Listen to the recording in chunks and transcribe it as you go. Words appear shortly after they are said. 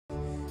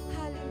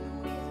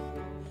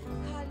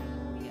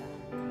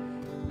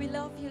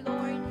love you,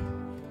 Lord.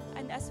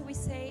 And as we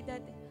say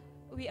that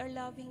we are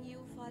loving you,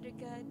 Father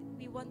God,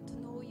 we want to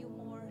know you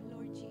more,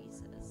 Lord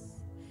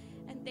Jesus.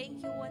 And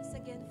thank you once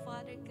again,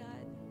 Father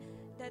God,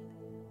 that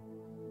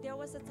there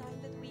was a time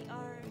that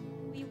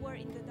we were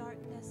in the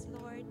darkness,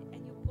 Lord,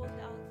 and you pulled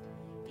out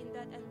in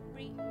that and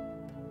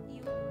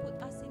you put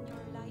us in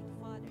your light,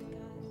 Father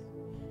God.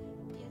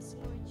 Yes,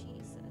 Lord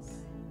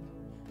Jesus.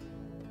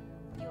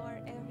 You are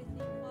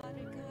everything,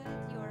 Father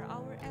God. You are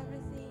our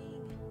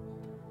everything.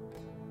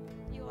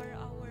 You are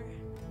our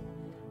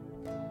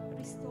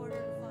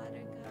restorer,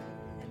 Father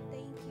God. And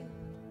thank you.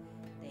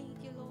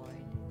 Thank you,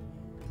 Lord.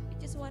 We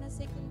just want to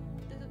say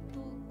to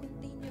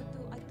continue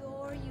to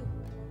adore you.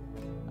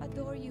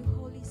 Adore you,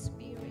 Holy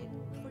Spirit,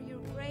 for your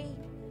grace,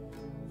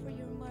 for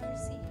your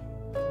mercy.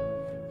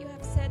 You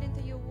have said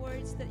into your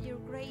words that your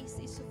grace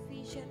is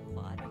sufficient,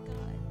 Father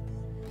God.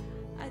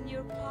 And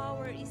your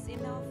power is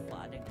enough,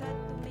 Father God,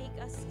 to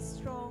make us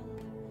strong.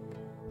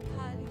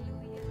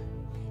 Hallelujah.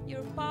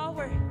 Your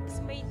power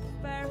is made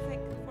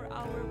perfect for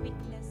our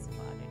weakness,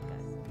 Father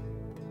God.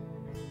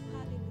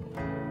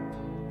 Hallelujah.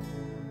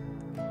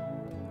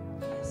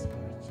 Yes,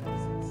 Lord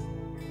Jesus.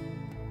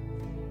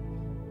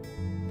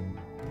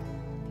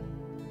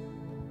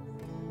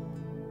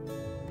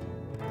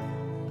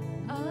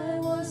 I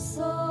was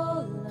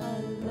all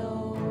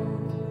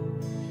alone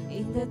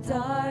in the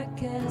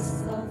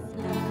darkest of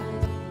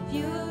night.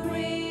 You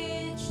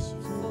reached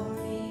for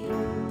me,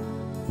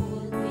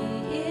 pulled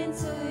me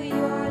into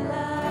your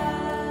light.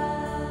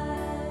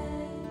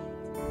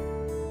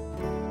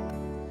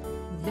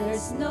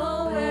 There's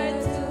nowhere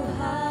to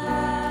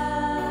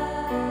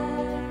hide.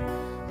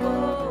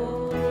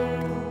 Oh,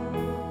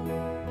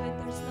 When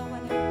there's no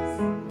one else.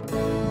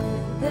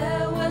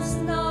 there was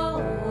no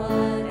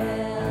one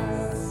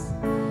else.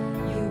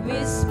 You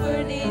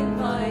whispered in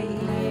my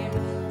ear,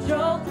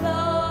 draw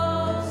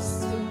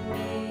close to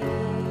me,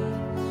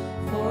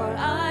 for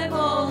I'm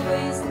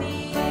always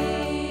near.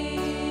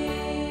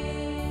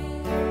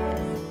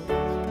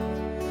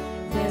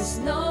 There's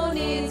no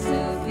need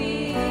to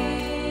fear.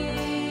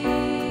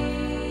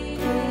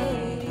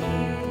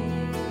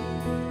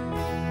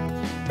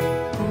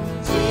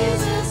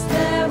 Jesus,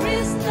 there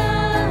is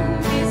none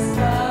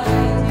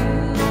beside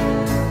you.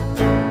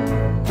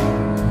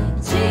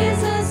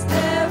 Jesus,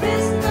 there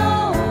is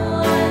no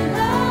one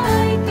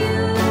like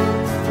you.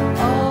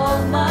 All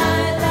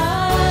my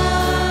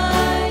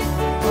life,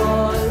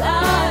 all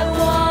I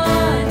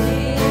want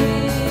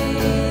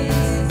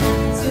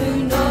is to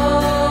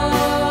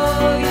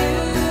know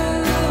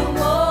you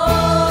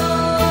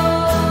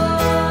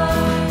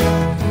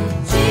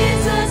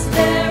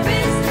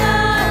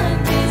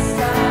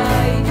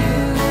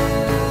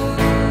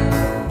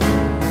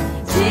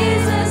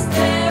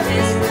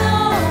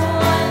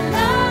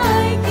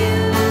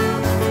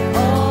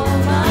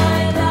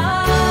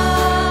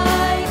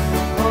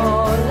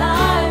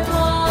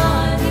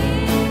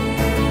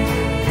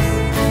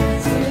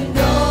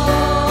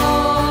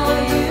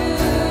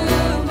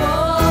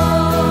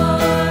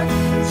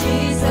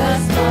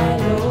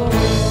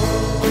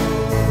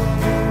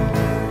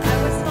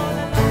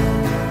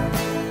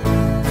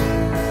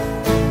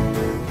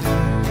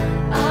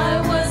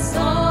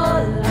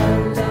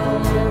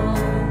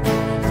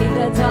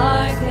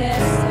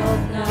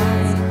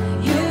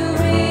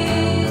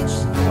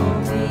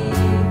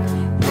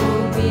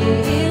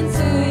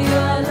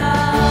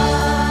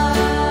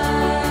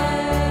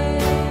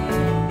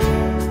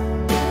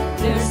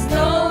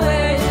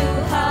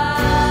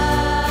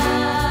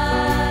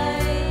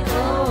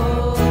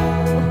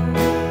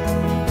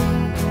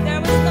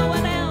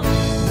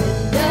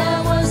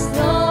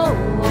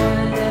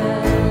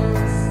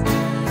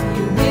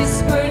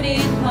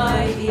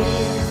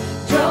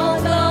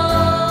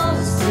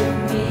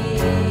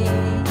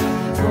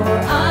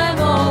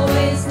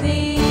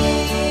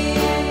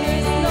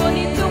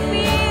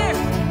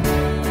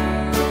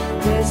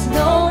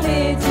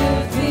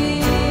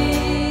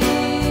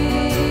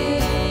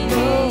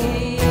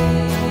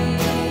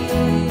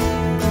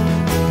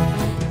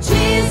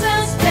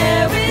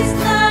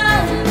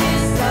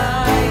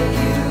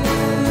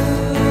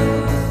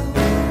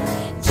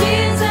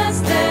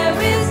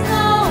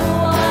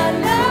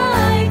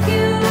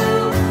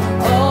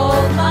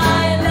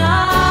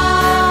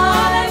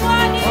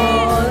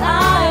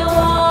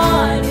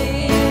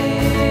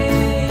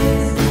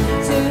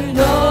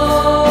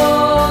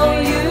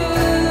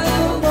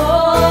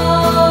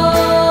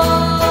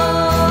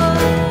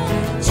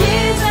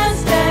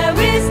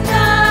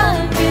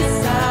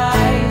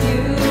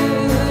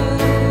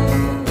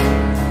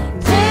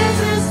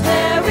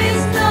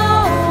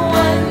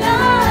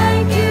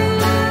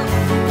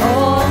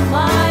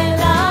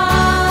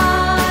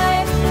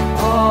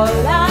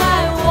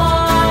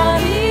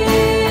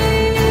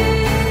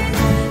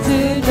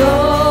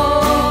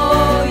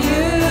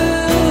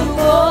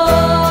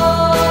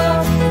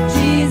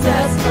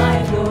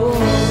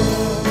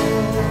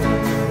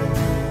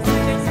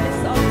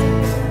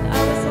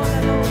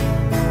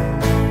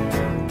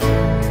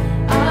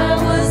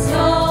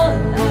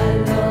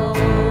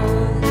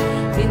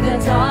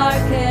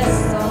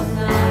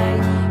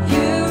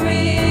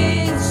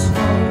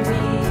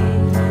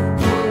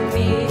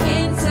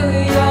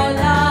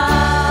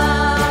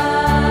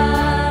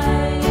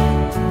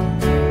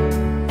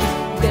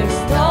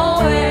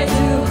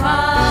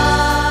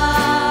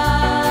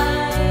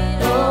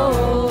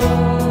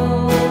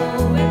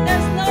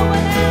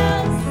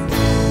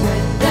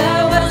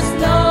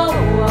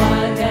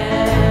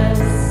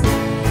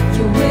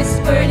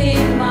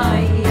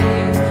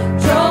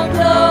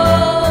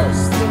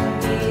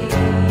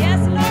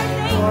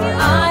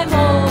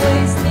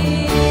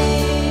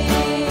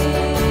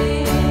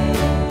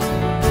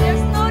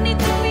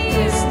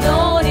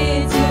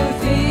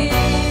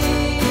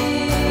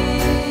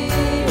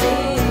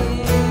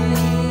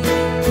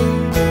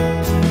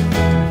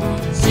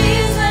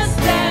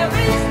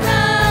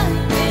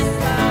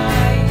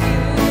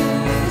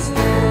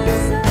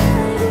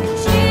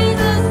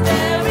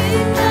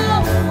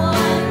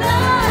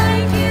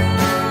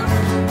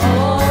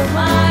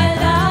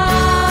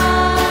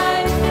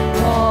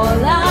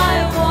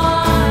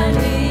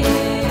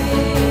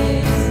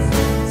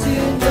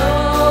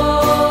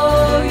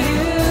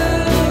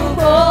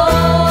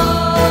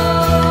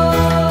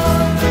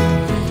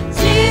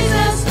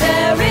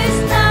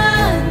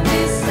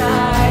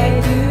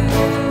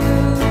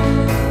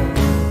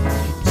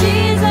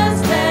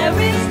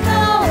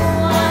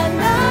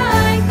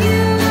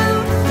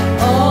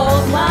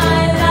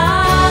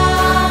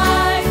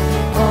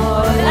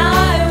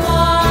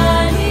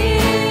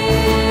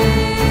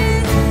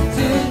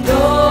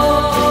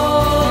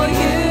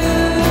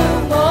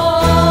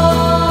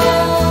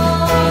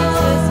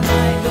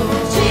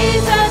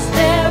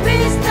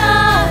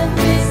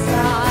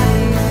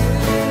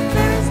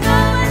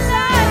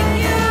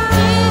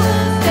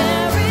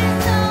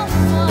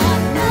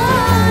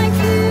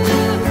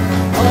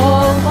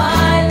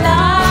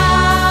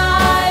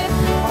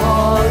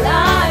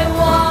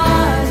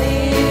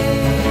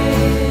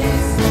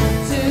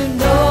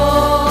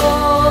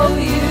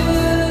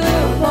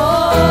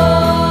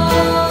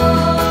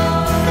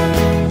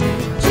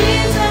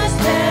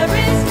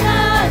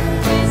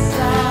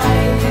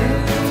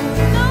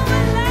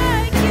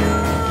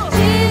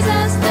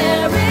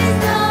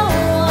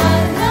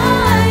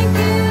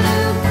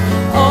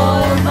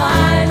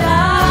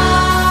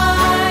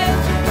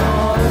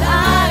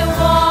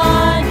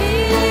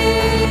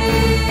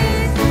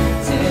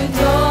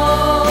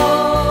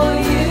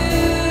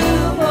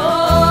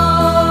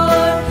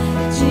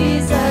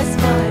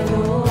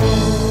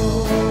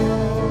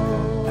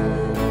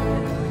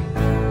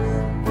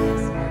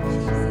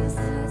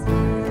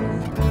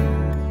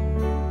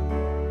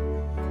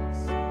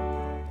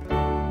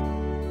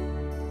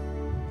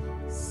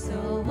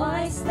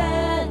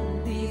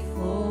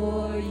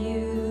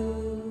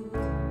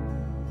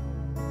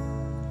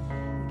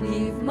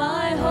give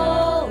my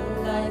whole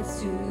life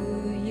to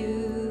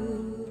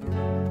you.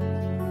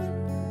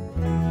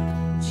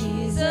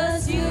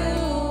 Jesus, you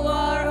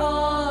are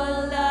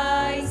all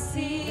I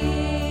seek.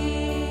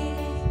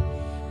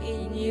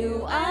 In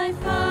you I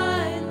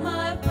find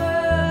my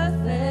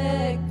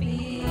perfect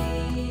peace.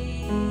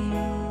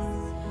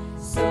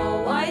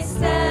 So I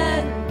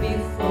stand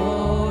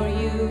before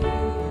you,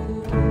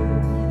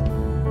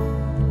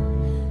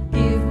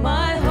 give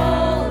my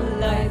whole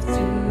life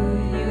to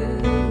you.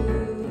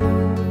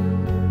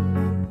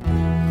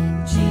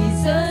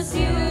 Jesus,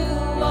 you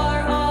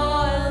are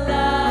all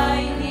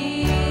I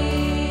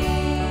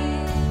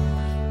need.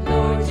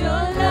 Lord,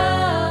 your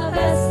love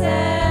has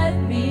set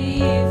me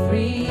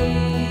free.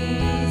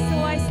 So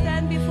I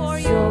stand before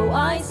you. So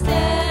I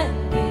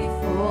stand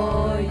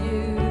before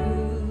you,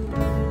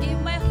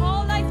 Give my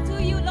whole life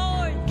to you,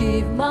 Lord.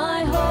 give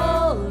my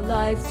whole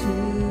life to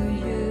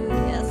you.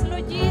 Yes,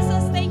 Lord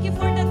Jesus, thank you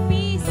for that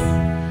peace.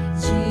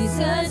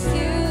 Jesus,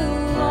 you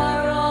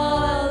are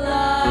all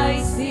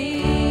I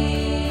see.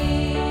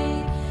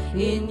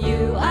 In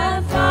you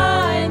I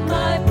find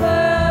my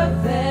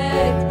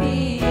perfect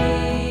peace.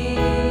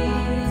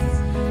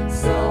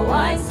 So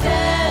I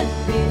stand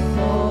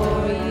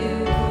before you,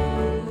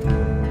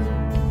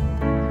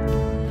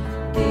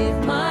 give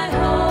my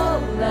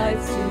whole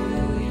life to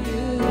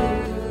you.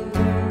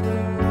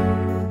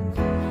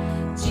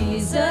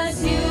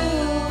 Jesus, you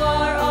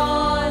are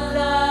all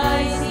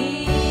I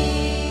see.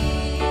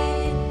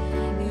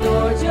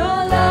 Lord, your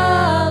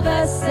love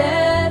has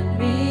set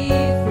me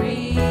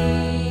free.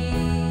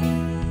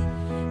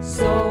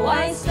 So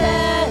I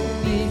stand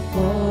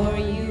before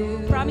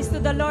you, Promise to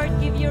the Lord,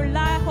 give your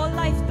whole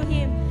life to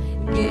Him.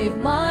 give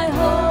my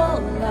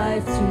whole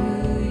life to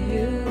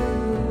you.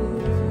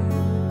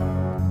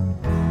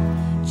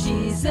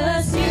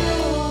 Jesus,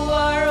 you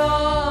are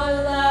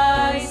all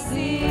I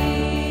see.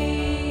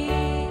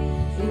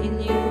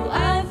 In you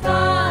I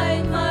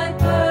find my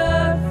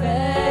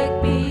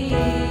perfect peace.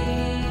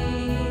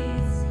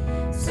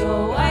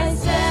 So I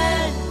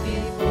stand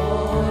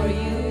before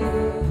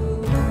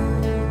you,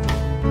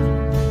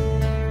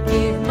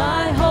 give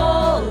my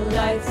whole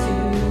life to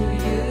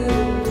you.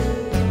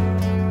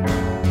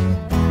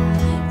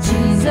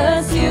 Jesus,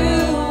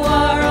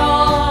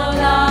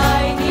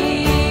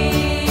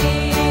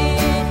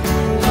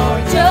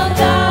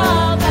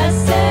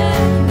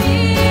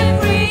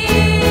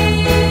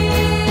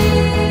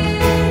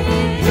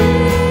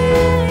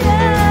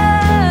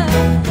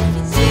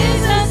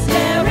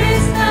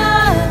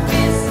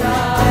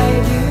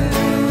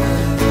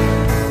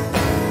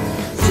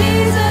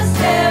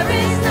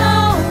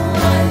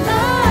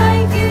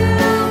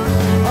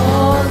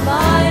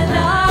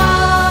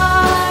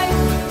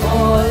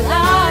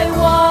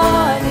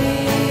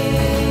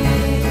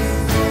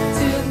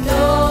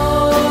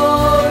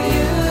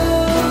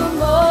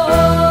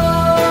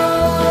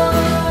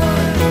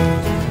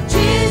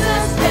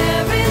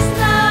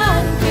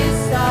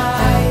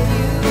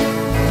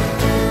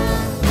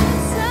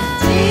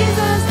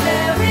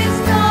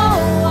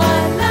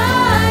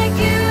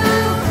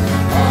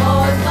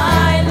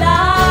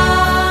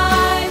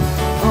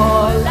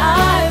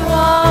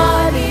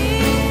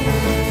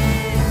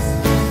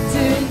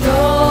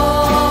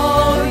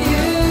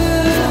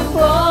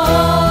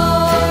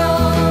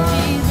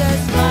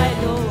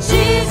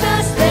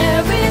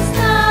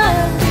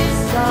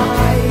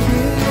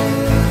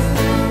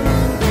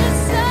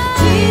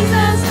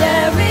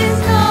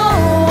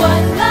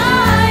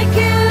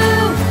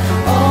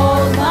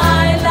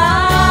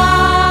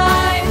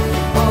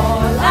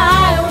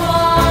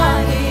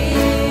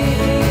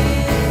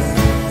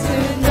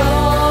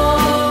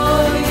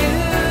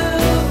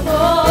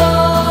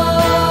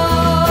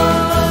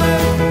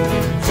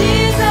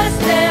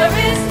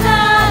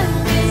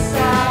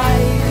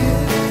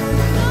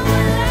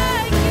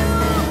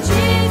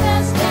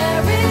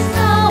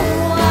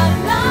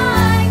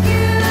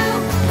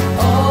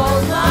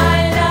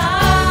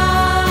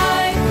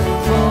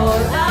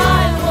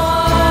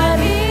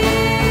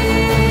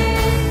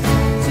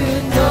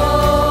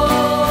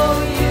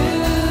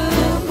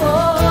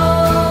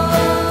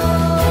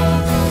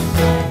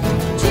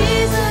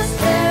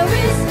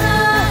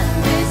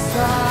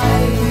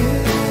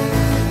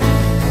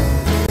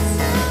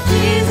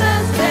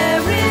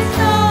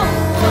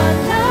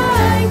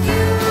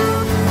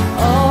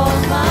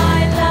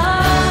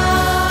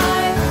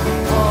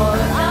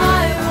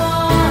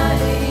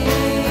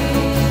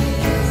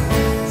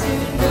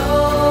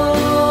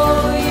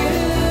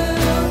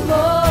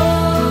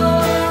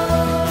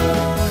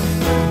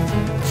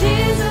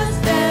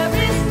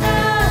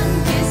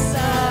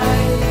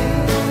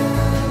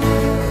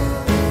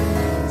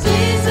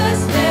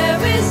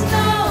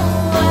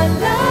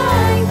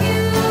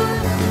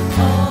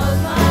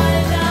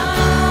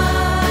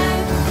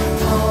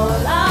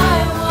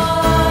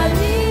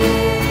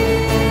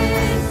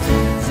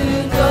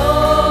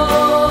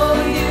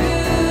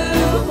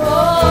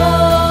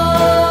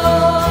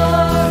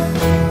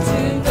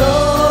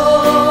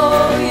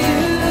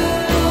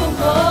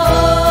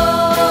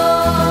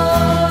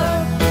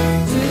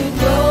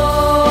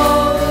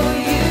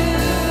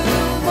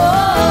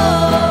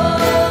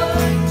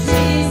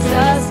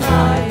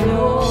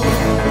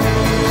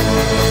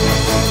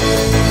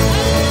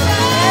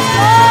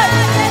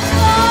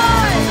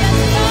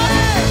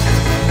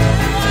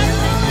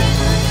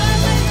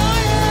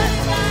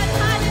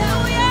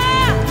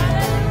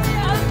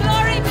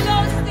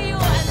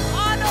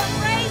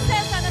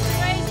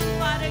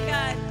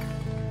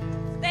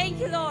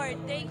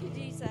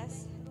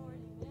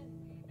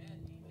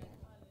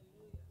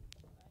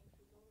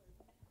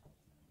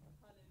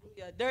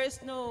 there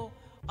is no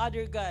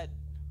other God,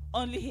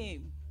 only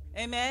Him.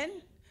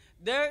 Amen?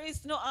 There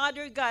is no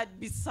other God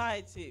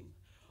besides Him,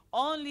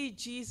 only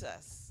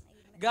Jesus.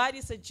 God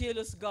is a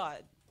jealous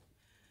God.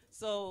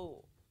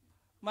 So,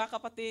 mga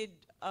kapatid,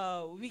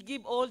 we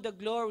give all the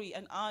glory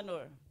and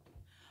honor.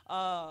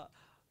 Uh,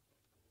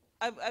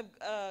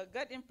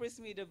 God impressed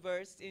me the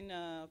verse in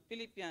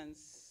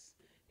Philippians.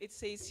 It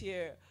says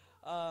here,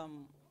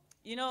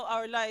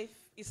 our life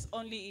is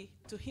only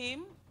to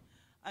Him,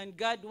 and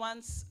God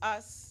wants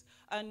us,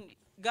 and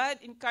God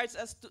encourages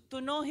us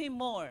to know Him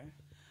more.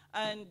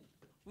 And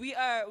we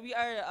are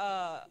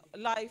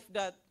life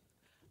that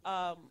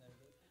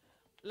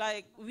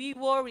like we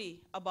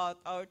worry about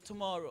our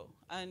tomorrow,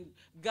 and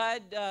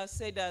God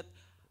said that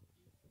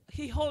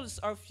He holds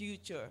our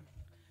future.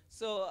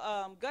 So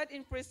God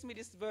impressed me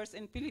this verse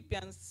in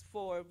Philippians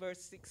 4,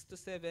 verse 6 to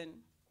 7.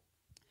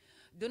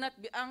 Do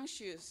not be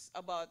anxious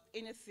about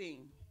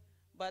anything,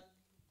 but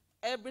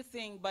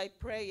everything by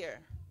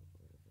prayer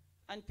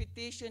and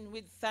petition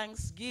with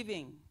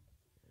thanksgiving.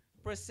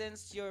 Present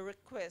your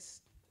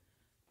request,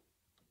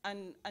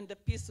 and the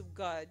peace of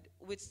God,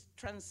 which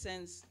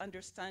transcends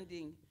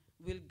understanding,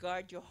 will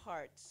guard your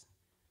hearts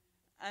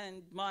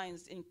and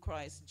minds in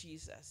Christ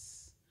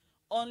Jesus.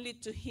 Only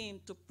to Him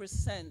to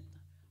present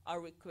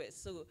our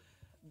requests. So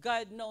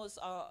God knows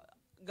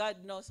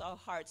our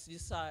heart's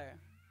desire.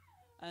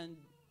 And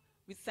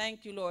we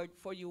thank you, Lord,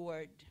 for your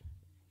word.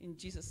 In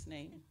Jesus'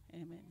 name,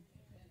 amen.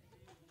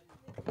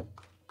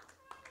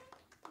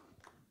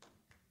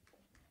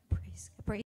 Praise